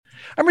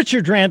I'm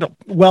Richard Randall.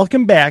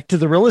 Welcome back to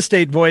the Real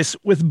Estate Voice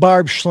with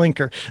Barb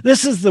Schlinker.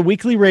 This is the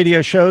weekly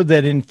radio show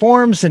that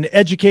informs and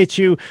educates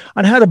you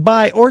on how to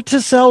buy or to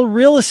sell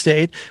real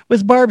estate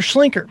with Barb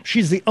Schlinker.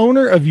 She's the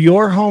owner of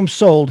Your Home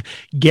Sold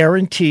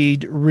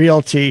Guaranteed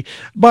Realty.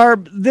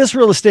 Barb, this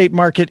real estate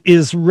market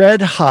is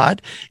red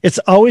hot. It's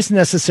always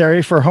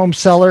necessary for home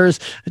sellers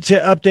to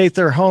update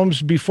their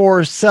homes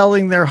before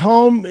selling their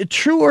home.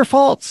 True or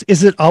false?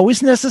 Is it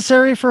always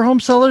necessary for home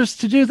sellers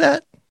to do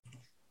that?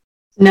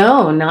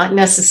 No, not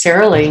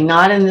necessarily.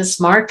 Not in this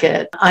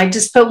market. I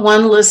just put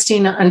one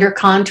listing under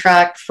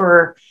contract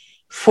for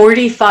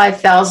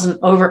 $45,000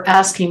 over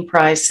asking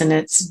price, and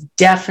it's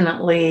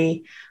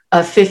definitely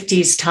a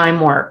 50s time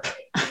warp.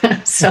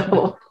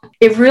 So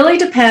it really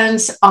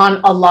depends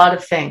on a lot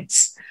of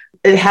things.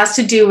 It has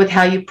to do with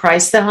how you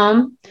price the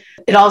home.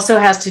 It also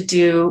has to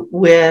do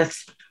with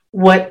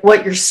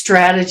what your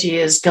strategy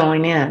is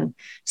going in.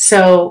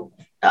 So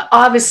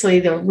obviously,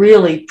 the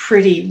really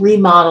pretty,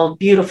 remodeled,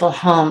 beautiful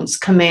homes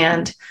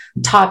command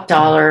top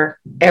dollar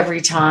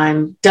every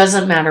time.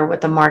 Doesn't matter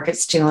what the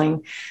market's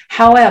doing.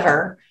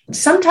 However,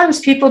 sometimes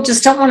people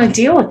just don't want to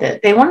deal with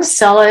it. They want to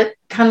sell it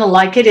kind of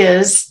like it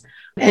is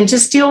and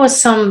just deal with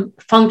some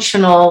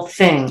functional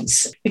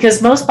things,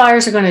 because most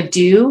buyers are going to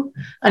do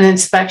an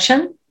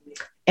inspection.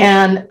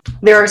 And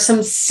there are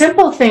some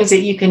simple things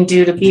that you can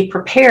do to be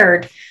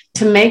prepared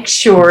to make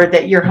sure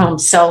that your home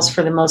sells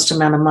for the most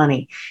amount of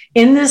money.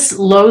 In this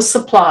low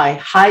supply,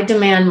 high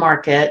demand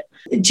market,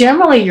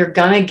 generally you're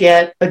going to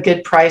get a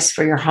good price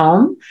for your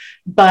home.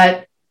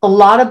 But a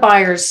lot of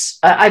buyers,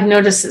 I've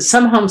noticed that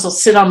some homes will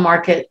sit on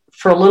market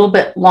for a little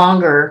bit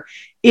longer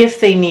if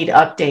they need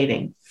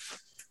updating.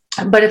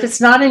 But if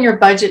it's not in your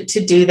budget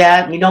to do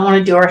that, and you don't want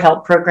to do our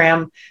help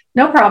program,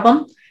 no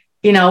problem.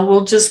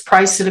 We'll just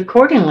price it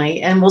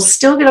accordingly, and we'll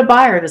still get a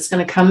buyer that's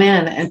going to come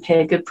in and pay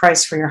a good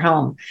price for your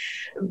home.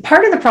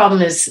 Part of the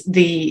problem is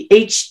the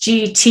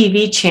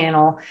HGTV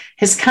channel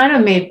has kind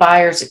of made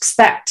buyers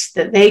expect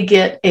that they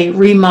get a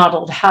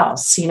remodeled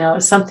house,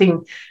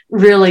 something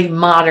really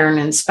modern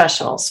and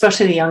special,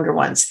 especially the younger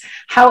ones.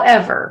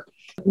 However,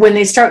 when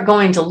they start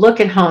going to look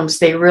at homes,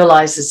 they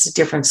realize it's a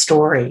different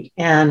story.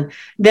 And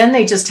then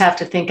they just have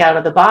to think out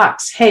of the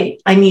box. Hey,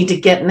 I need to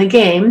get in the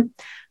game,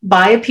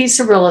 buy a piece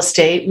of real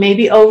estate.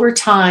 Maybe over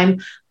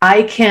time,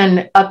 I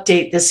can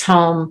update this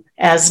home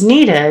as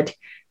needed.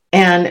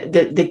 And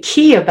the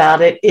key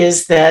about it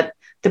is that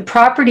the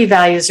property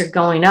values are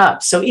going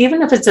up. So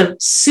even if it's a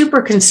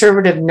super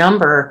conservative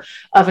number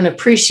of an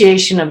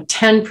appreciation of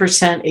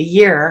 10% a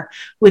year,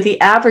 with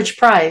the average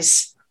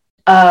price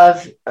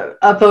of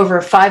up over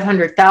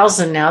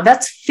 $500,000 now,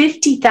 that's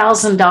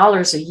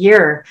 $50,000 a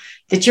year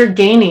that you're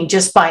gaining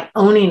just by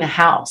owning a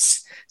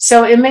house.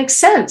 So it makes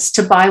sense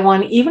to buy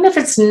one, even if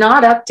it's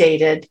not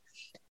updated,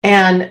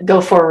 and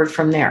go forward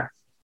from there.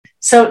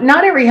 So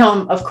not every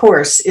home, of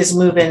course, is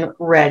move-in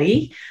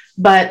ready,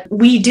 but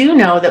we do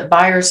know that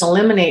buyers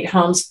eliminate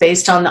homes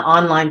based on the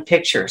online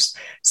pictures.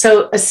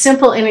 So a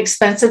simple,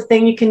 inexpensive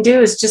thing you can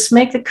do is just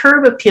make the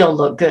curb appeal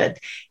look good.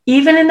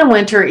 Even in the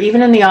winter,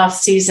 even in the off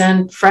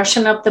season,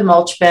 freshen up the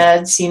mulch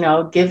beds,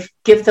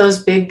 give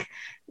those big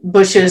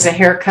bushes a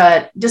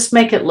haircut, just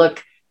make it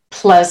look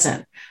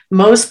pleasant.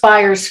 Most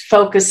buyers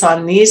focus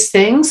on these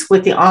things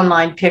with the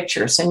online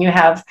pictures, and you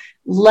have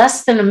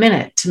less than a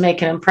minute to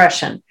make an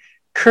impression.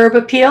 Curb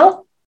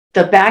appeal,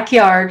 the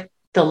backyard,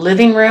 the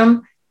living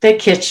room, the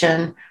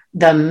kitchen,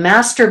 the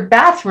master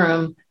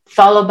bathroom,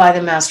 followed by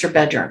the master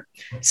bedroom.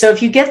 So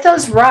if you get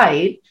those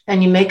right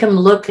and you make them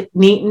look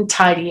neat and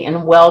tidy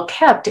and well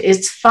kept,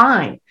 it's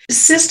fine.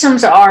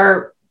 Systems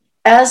are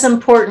as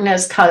important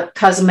as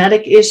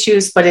cosmetic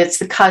issues, but it's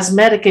the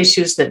cosmetic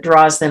issues that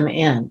draws them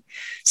in.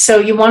 So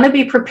you want to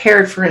be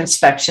prepared for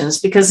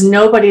inspections, because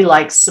nobody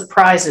likes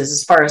surprises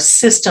as far as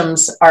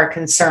systems are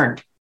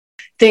concerned.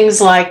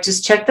 Things like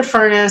just check the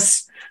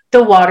furnace,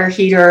 the water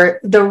heater,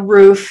 the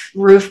roof.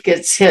 Roof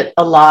gets hit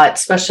a lot,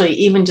 especially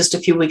even just a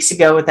few weeks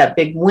ago with that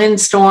big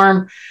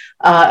windstorm.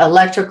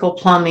 Electrical,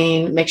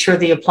 plumbing, make sure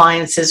the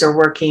appliances are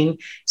working,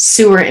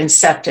 sewer and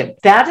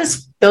septic.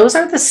 Those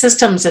are the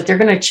systems that they're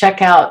going to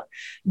check out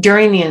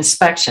during the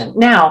inspection.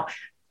 Now,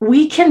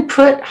 we can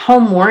put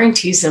home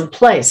warranties in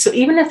place. So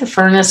even if the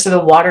furnace or the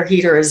water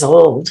heater is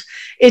old,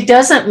 it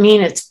doesn't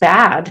mean it's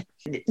bad.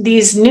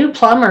 These new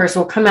plumbers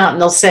will come out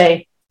and they'll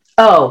say,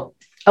 oh,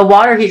 a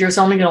water heater is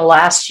only going to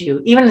last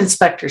you, even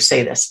inspectors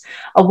say this,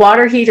 a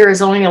water heater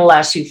is only going to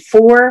last you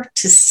 4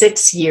 to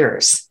 6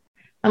 years.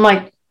 I'm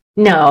like,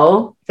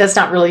 no, that's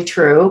not really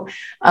true.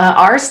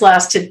 Ours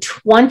lasted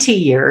 20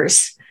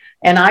 years,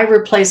 and I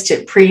replaced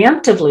it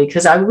preemptively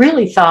because I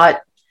really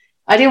thought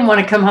I didn't want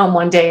to come home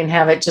one day and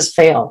have it just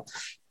fail.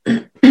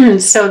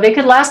 So they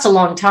could last a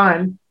long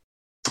time,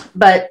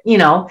 but,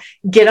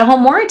 get a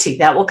home warranty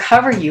that will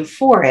cover you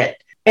for it.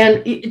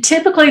 And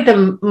typically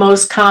the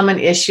most common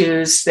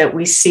issues that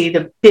we see,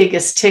 the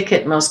biggest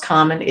ticket, most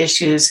common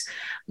issues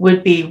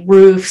would be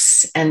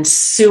roofs and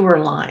sewer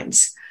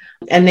lines.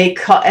 And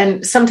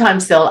and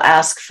sometimes they'll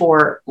ask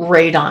for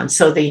radon.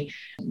 So the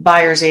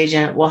buyer's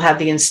agent will have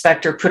the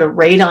inspector put a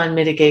radon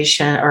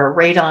mitigation or a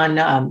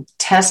radon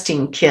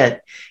testing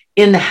kit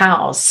in the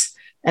house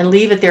and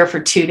leave it there for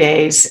 2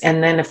 days.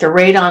 And then if the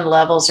radon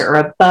levels are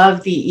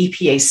above the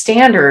EPA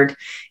standard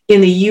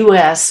in the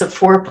US of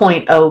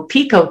 4.0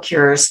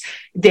 picocures,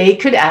 they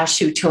could ask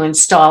you to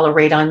install a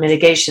radon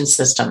mitigation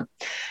system.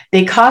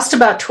 They cost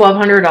about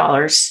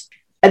 $1,200.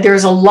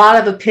 There's a lot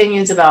of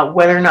opinions about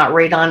whether or not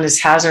radon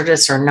is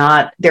hazardous or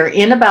not. They're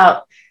in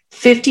about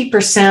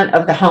 50%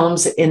 of the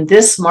homes in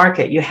this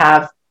market. You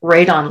have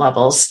radon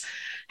levels.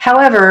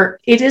 However,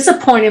 it is a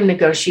point of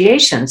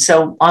negotiation.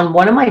 So on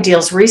one of my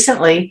deals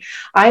recently,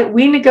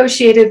 we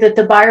negotiated that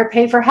the buyer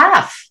pay for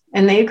half,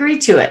 and they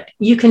agreed to it.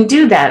 You can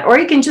do that, or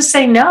you can just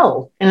say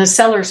no in a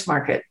seller's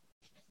market.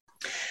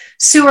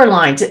 Sewer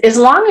lines, as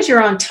long as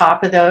you're on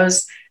top of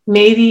those,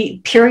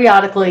 maybe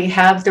periodically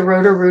have the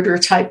Roto-Rooter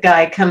type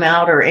guy come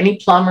out, or any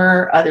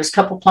plumber. There's a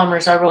couple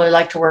plumbers I really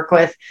like to work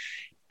with,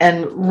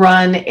 and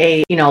run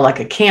like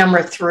a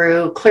camera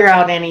through, clear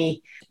out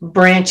any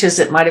branches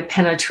that might have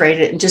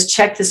penetrated, and just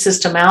check the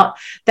system out.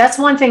 That's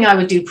one thing I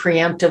would do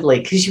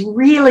preemptively, because you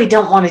really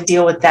don't want to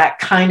deal with that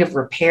kind of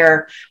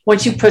repair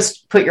once you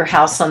put your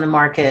house on the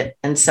market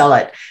and sell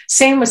it.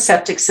 Same with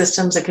septic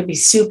systems. It could be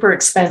super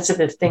expensive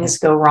if things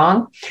go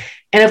wrong.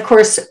 And of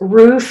course,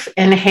 roof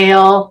and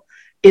hail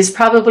is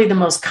probably the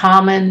most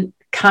common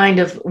kind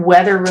of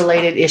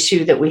weather-related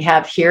issue that we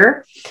have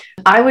here.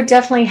 I would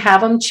definitely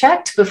have them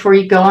checked before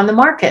you go on the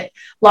market.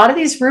 A lot of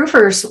these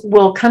roofers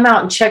will come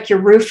out and check your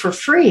roof for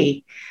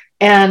free.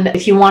 And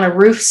if you want a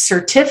roof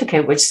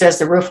certificate, which says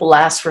the roof will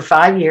last for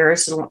 5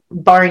 years,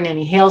 barring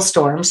any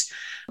hailstorms,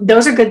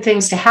 those are good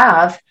things to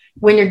have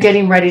when you're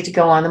getting ready to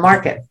go on the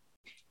market.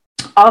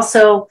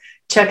 Also,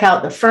 check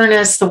out the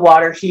furnace, the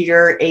water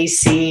heater,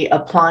 AC,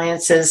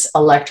 appliances,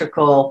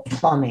 electrical,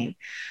 plumbing.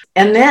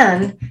 And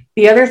then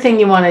the other thing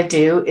you want to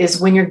do is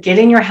when you're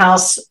getting your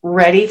house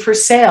ready for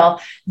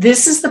sale,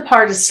 this is the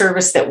part of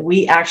service that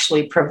we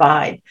actually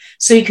provide.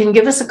 So you can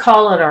give us a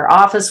call at our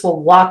office. We'll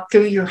walk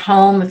through your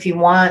home if you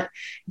want,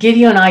 give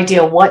you an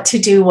idea what to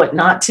do, what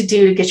not to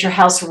do to get your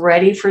house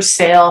ready for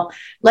sale,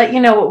 let you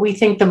know what we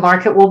think the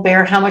market will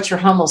bear, how much your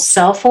home will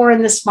sell for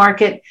in this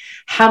market,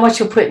 how much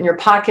you'll put in your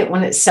pocket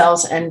when it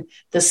sells, and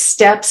the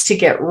steps to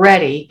get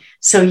ready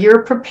so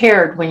you're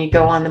prepared when you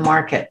go on the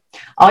market.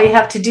 All you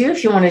have to do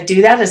if you want to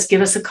do that is give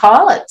us a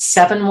call at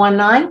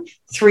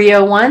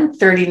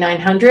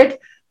 719-301-3900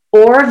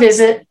 or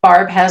visit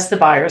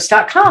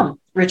barbhasthebuyers.com.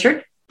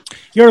 Richard?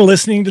 You're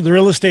listening to The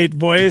Real Estate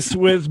Voice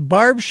with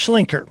Barb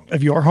Schlinker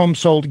of Your Home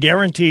Sold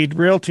Guaranteed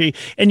Realty,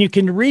 and you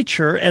can reach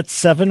her at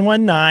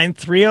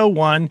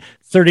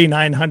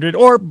 719-301-3900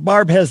 or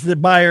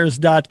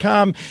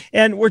barbhasthebuyers.com.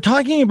 And we're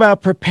talking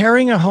about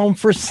preparing a home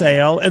for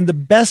sale and the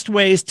best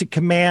ways to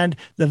command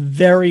the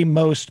very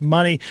most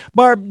money.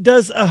 Barb,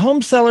 does a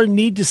home seller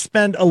need to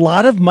spend a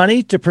lot of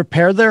money to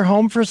prepare their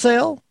home for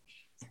sale?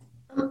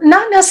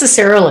 Not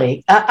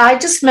necessarily. I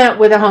just met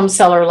with a home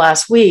seller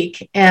last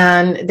week,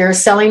 and they're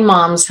selling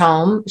mom's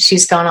home.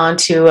 She's gone on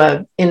to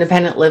an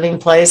independent living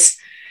place,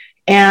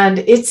 and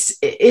it's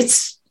a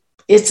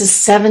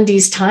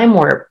 70s time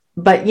warp.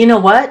 But you know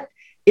what?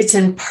 It's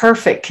in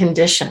perfect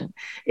condition.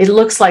 It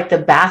looks like the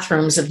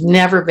bathrooms have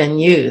never been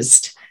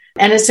used,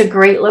 and it's a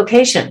great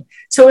location.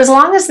 So as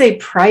long as they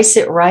price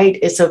it right,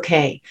 it's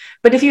okay.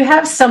 But if you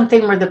have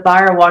something where the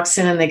buyer walks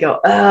in and they go,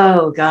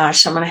 oh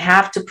gosh, I'm going to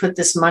have to put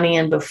this money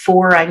in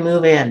before I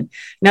move in.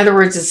 In other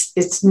words,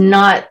 it's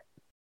not,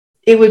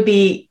 it would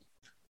be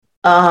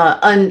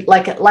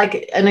like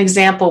an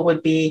example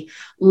would be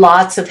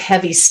lots of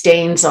heavy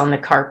stains on the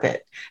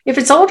carpet. If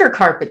it's older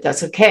carpet,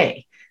 that's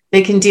okay.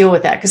 They can deal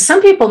with that, because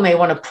some people may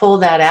want to pull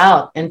that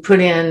out and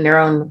put in their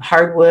own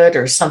hardwood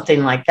or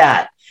something like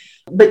that.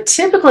 But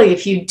typically,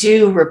 if you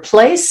do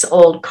replace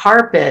old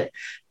carpet,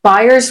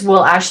 buyers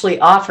will actually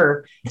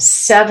offer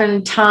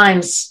 7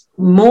 times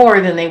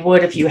more than they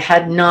would if you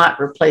had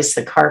not replaced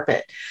the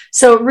carpet.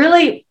 So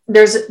really,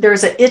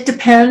 it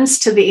depends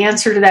to the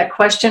answer to that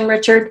question,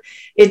 Richard.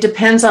 It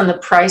depends on the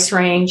price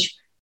range.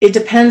 It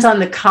depends on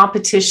the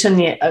competition,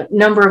 the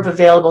number of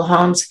available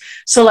homes.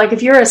 So like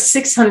if you're a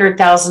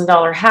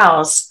 $600,000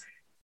 house,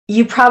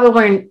 you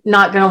probably are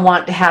not going to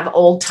want to have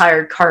old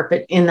tired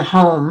carpet in the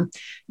home,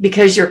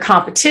 because your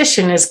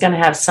competition is going to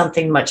have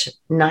something much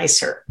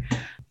nicer.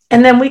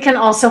 And then we can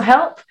also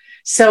help.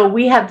 So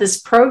we have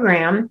this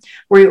program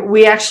where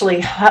we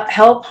actually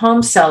help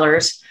home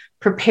sellers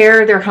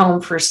prepare their home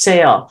for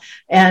sale.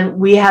 And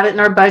we have it in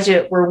our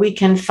budget where we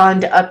can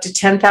fund up to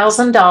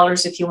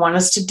 $10,000 if you want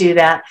us to do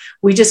that.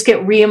 We just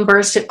get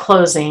reimbursed at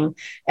closing.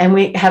 And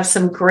we have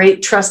some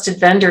great trusted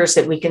vendors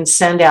that we can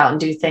send out and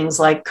do things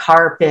like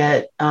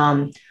carpet,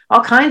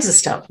 all kinds of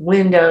stuff,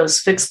 windows,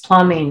 fixed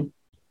plumbing,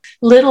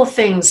 little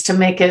things to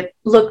make it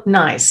look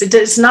nice.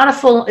 It's not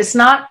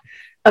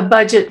a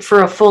budget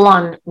for a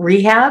full-on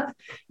rehab,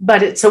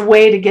 but it's a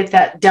way to get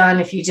that done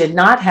if you did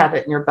not have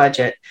it in your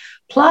budget.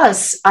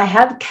 Plus, I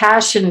have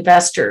cash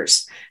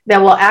investors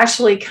that will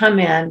actually come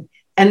in,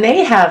 and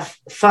they have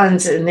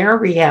funds in their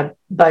rehab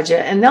budget,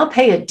 and they'll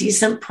pay a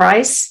decent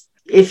price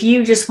if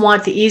you just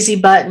want the easy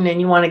button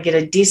and you want to get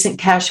a decent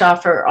cash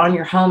offer on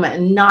your home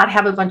and not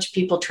have a bunch of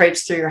people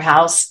traipse through your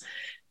house,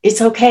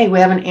 it's okay. We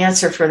have an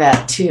answer for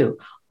that too.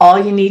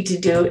 All you need to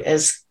do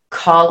is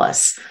call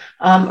us.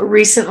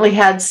 Recently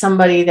had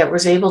somebody that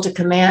was able to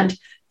command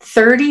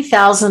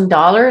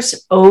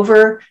 $30,000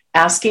 over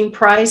asking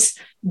price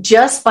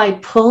just by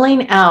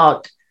pulling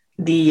out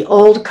the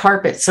old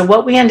carpet. So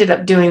what we ended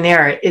up doing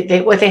there,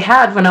 what they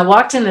had when I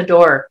walked in the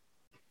door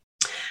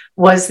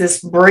was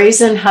this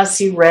brazen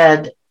hussy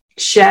red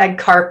shag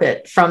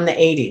carpet from the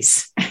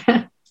 80s.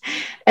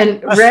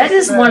 And red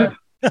is one,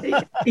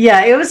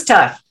 yeah, it was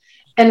tough.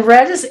 And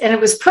it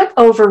was put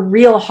over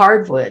real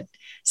hardwood.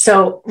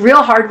 So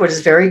real hardwood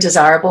is very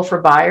desirable for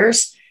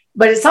buyers,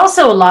 but it's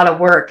also a lot of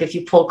work. If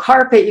you pull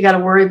carpet, you got to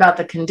worry about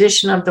the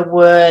condition of the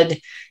wood.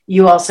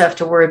 You also have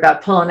to worry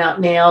about pulling out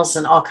nails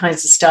and all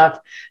kinds of stuff.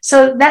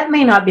 So that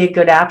may not be a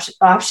good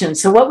option.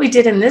 So what we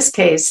did in this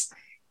case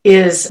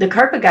is the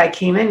carpet guy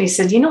came in and he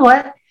said, you know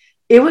what?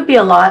 It would be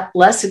a lot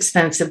less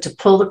expensive to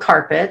pull the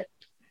carpet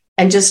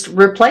and just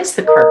replace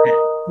the carpet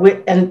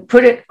and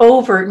put it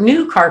over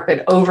new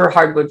carpet over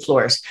hardwood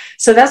floors.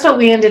 So that's what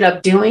we ended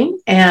up doing.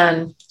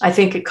 And I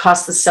think it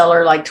cost the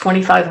seller like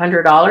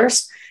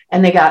 $2,500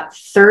 and they got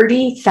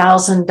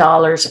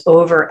 $30,000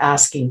 over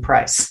asking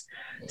price.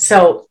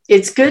 So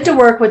it's good to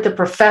work with a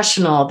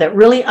professional that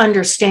really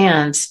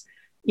understands,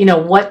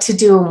 what to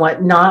do and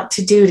what not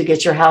to do to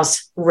get your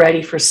house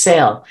ready for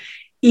sale.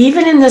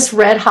 Even in this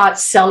red hot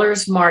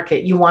seller's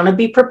market, you want to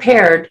be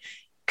prepared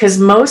because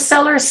most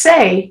sellers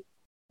say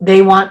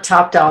they want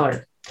top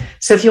dollar.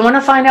 So if you want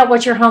to find out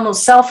what your home will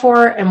sell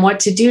for and what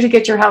to do to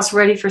get your house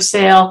ready for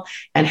sale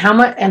and how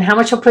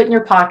much you'll put in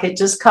your pocket,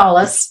 just call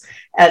us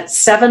at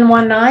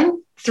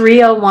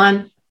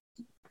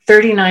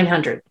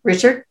 719-301-3900.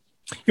 Richard?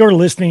 You're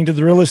listening to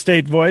The Real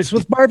Estate Voice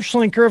with Barb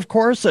Schlinker, of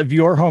course, of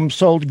Your Home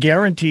Sold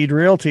Guaranteed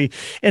Realty.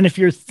 And if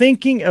you're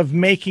thinking of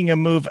making a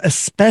move,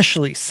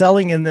 especially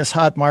selling in this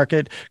hot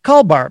market,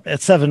 call Barb at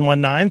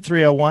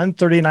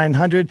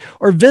 719-301-3900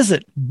 or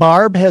visit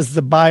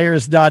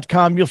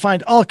barbhasthebuyers.com. You'll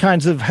find all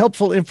kinds of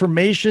helpful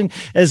information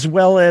as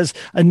well as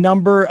a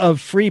number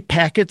of free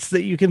packets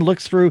that you can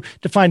look through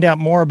to find out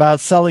more about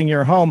selling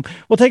your home.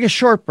 We'll take a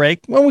short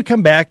break. When we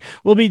come back,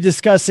 we'll be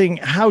discussing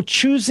how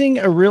choosing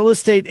a real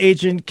estate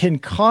agent can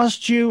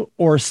cost you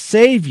or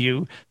save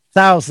you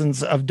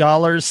thousands of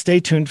dollars. Stay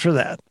tuned for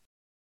that.